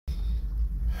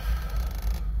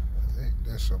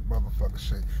some motherfucking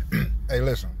shit. Hey,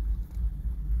 listen.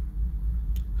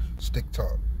 Stick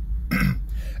talk.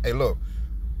 Hey, look.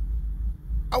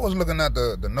 I was looking at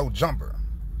the No Jumper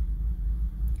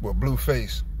with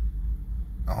Blueface,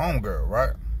 a homegirl,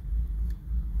 right?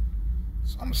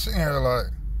 So I'm sitting here like,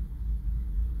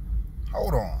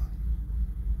 hold on.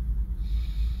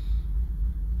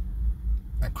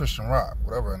 And Christian Rock,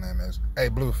 whatever her name is. Hey,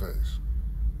 Blueface.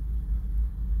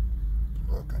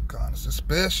 Looking kind of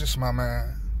suspicious, my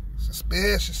man.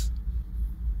 Suspicious.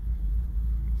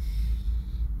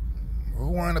 Who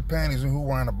wearing the panties and who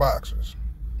wearing the boxers,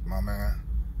 my man?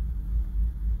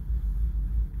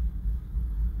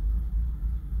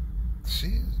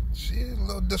 She's a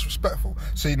little disrespectful.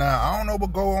 See, now, I don't know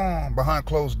what go on behind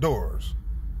closed doors.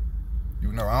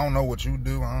 You know, I don't know what you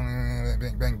do. I don't,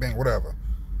 bang, bang, bang, whatever.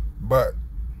 But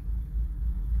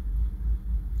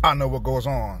I know what goes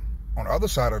on the other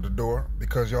side of the door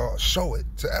because y'all show it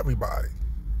to everybody.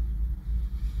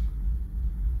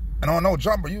 And on No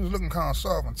Jumper, you was looking kind of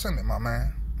soft and timid, my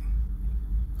man.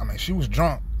 I mean, she was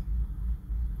drunk.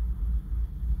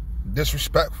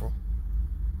 Disrespectful.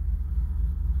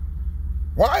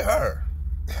 Why her?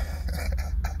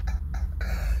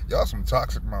 Y'all some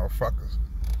toxic motherfuckers.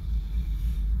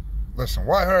 Listen,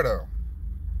 why her though?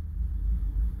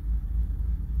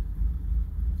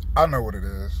 I know what it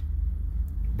is.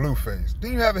 Blueface.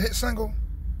 Didn't you have a hit single?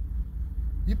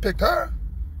 You picked her?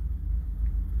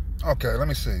 Okay, let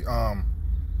me see.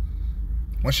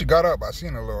 When she got up, I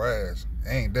seen her little ass.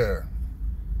 Ain't there.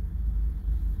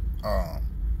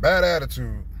 Bad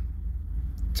attitude.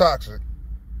 Toxic.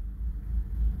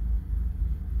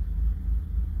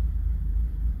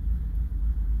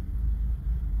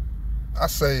 I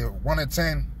say 1 in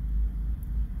 10.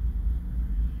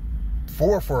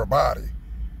 4 for a body.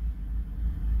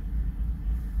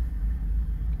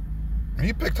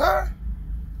 You picked her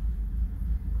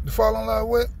to fall in love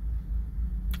with?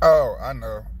 Oh, I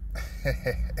know.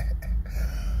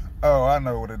 Oh, I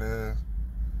know what it is.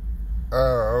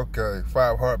 Oh, okay.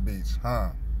 5 heartbeats, huh?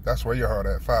 That's where your heart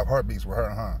at. 5 heartbeats with her,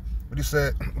 huh? What he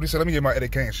said? Let me get my Eddie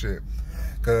Kane shit.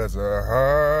 Cause a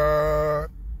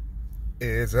heart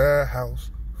is a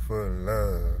house for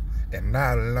love. And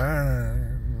I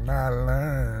learn.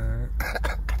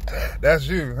 That's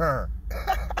you, huh?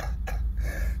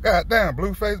 God damn,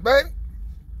 Blueface, baby.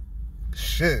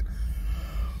 Shit.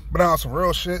 But on some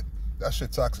real shit, that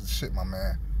shit toxic shit, my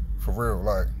man. For real,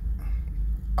 like,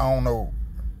 I don't know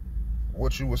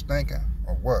what you was thinking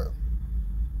or what.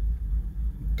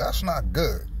 That's not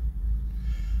good.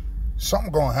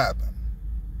 Something gonna happen.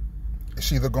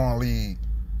 It's either gonna lead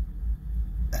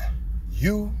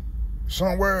you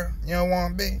somewhere you don't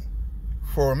wanna be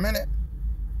for a minute,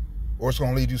 or it's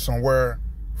gonna lead you somewhere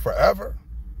forever,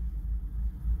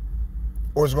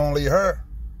 or it's gonna lead her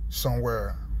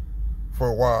somewhere for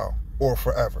a while or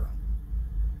forever.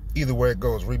 Either way it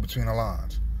goes, read between the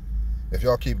lines. If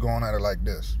y'all keep going at it like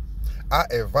this, I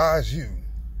advise you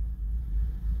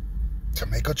to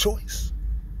make a choice.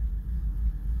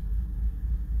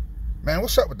 Man,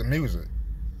 what's up with the music?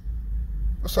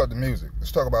 What's up with the music?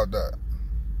 Let's talk about that.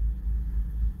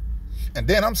 And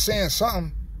then I'm saying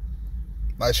something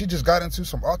like she just got into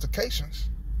some altercations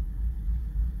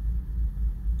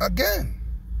again.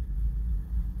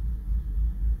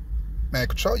 Man,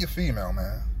 control your female,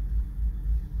 man.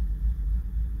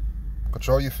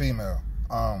 Control your female.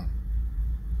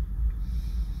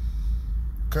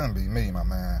 Couldn't be me, my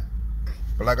man.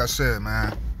 But like I said,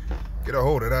 man, get a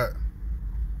hold of that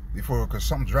before, because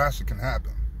something drastic can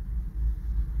happen.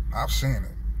 I've seen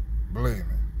it. Believe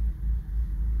me.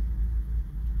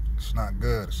 It's not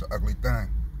good. It's an ugly thing.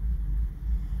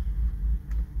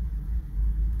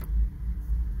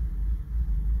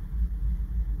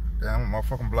 Damn, a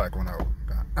motherfucking black one out.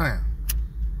 God damn.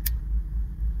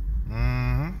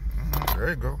 There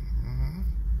you go.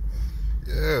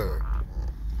 Yeah.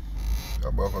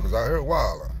 Y'all motherfuckers out here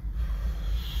wildin'.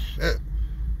 Shit.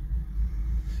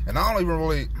 And I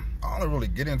don't really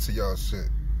get into y'all shit.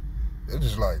 It's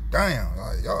just like, damn,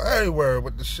 like y'all everywhere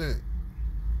with the shit.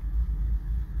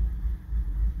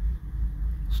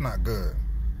 It's not good.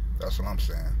 That's what I'm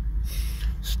saying.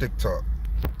 Stick talk.